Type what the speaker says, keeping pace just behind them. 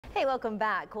Hey, welcome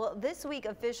back. Well, this week,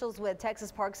 officials with Texas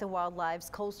Parks and Wildlife's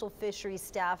coastal fisheries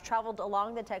staff traveled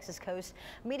along the Texas coast,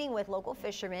 meeting with local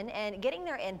fishermen and getting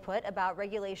their input about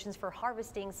regulations for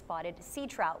harvesting spotted sea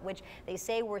trout, which they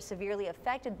say were severely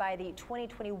affected by the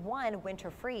 2021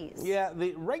 winter freeze. Yeah,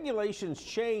 the regulations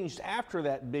changed after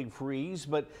that big freeze,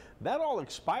 but that all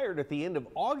expired at the end of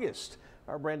August.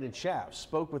 Our Brandon Schaff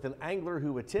spoke with an angler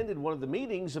who attended one of the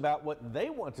meetings about what they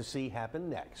want to see happen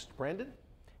next. Brandon?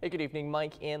 Hey, good evening,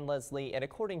 Mike and Leslie. And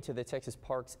according to the Texas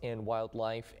Parks and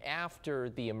Wildlife,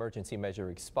 after the emergency measure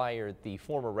expired, the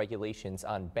former regulations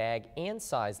on bag and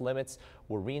size limits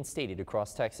were reinstated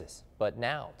across Texas. But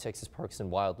now Texas Parks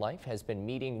and Wildlife has been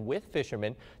meeting with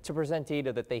fishermen to present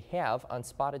data that they have on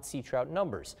spotted sea trout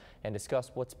numbers and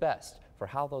discuss what's best for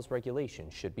how those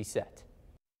regulations should be set.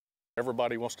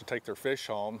 Everybody wants to take their fish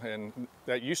home, and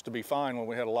that used to be fine when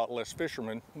we had a lot less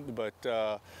fishermen,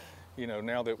 but you know,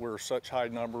 now that we're such high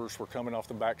numbers, we're coming off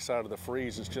the backside of the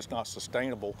freeze, it's just not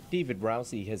sustainable. David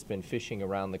Rousey has been fishing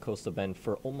around the coastal bend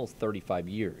for almost 35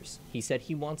 years. He said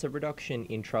he wants a reduction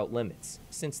in trout limits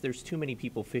since there's too many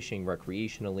people fishing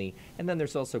recreationally, and then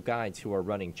there's also guides who are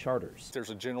running charters. There's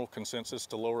a general consensus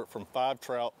to lower it from 5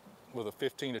 trout with a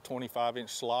 15 to 25 inch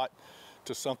slot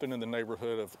to something in the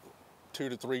neighborhood of 2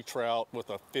 to 3 trout with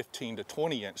a 15 to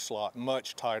 20 inch slot,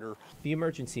 much tighter. The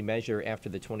emergency measure after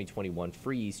the 2021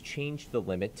 freeze changed the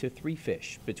limit to 3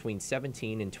 fish between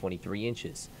 17 and 23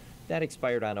 inches. That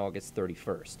expired on August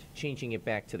 31st, changing it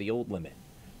back to the old limit.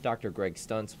 Dr. Greg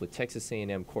Stuntz with Texas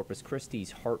A&M Corpus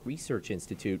Christi's Heart Research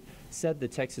Institute said the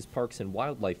Texas Parks and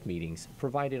Wildlife meetings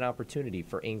provide an opportunity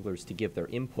for anglers to give their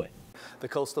input. The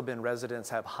coastal bend residents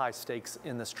have high stakes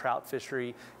in this trout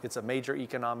fishery. It's a major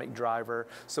economic driver,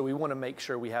 so we want to make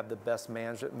sure we have the best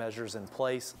management measures in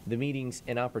place. The meeting's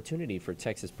an opportunity for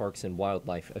Texas Parks and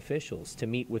Wildlife officials to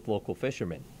meet with local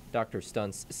fishermen. Dr.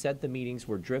 Stuntz said the meetings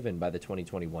were driven by the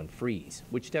 2021 freeze,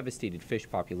 which devastated fish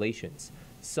populations,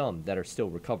 some that are still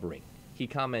recovering. He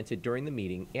commented during the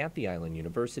meeting at the Island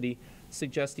University,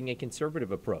 suggesting a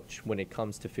conservative approach when it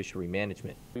comes to fishery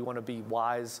management. We want to be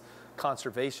wise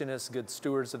conservationists, good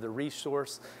stewards of the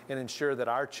resource, and ensure that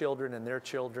our children and their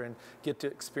children get to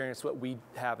experience what we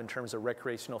have in terms of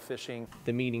recreational fishing.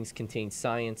 The meetings contained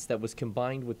science that was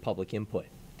combined with public input.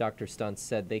 Dr. Stuntz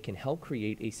said they can help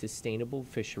create a sustainable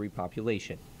fishery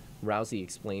population. Rousey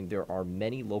explained there are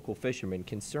many local fishermen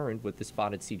concerned with the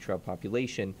spotted sea trout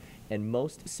population, and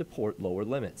most support lower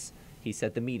limits. He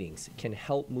said the meetings can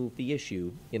help move the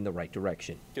issue in the right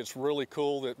direction. It's really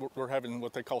cool that we're having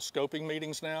what they call scoping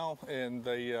meetings now, and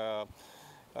they,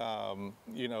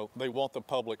 you know, they want the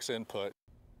public's input.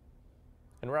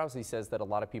 And Rousey says that a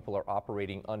lot of people are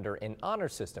operating under an honor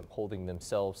system, holding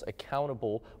themselves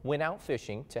accountable when out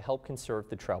fishing to help conserve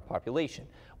the trout population.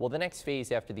 Well, the next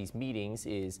phase after these meetings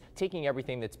is taking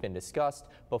everything that's been discussed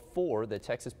before the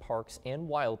Texas Parks and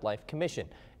Wildlife Commission.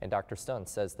 And Dr. Stuntz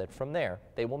says that from there,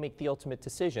 they will make the ultimate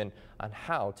decision on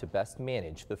how to best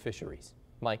manage the fisheries.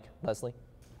 Mike, Leslie.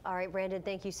 All right, Brandon,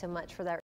 thank you so much for that.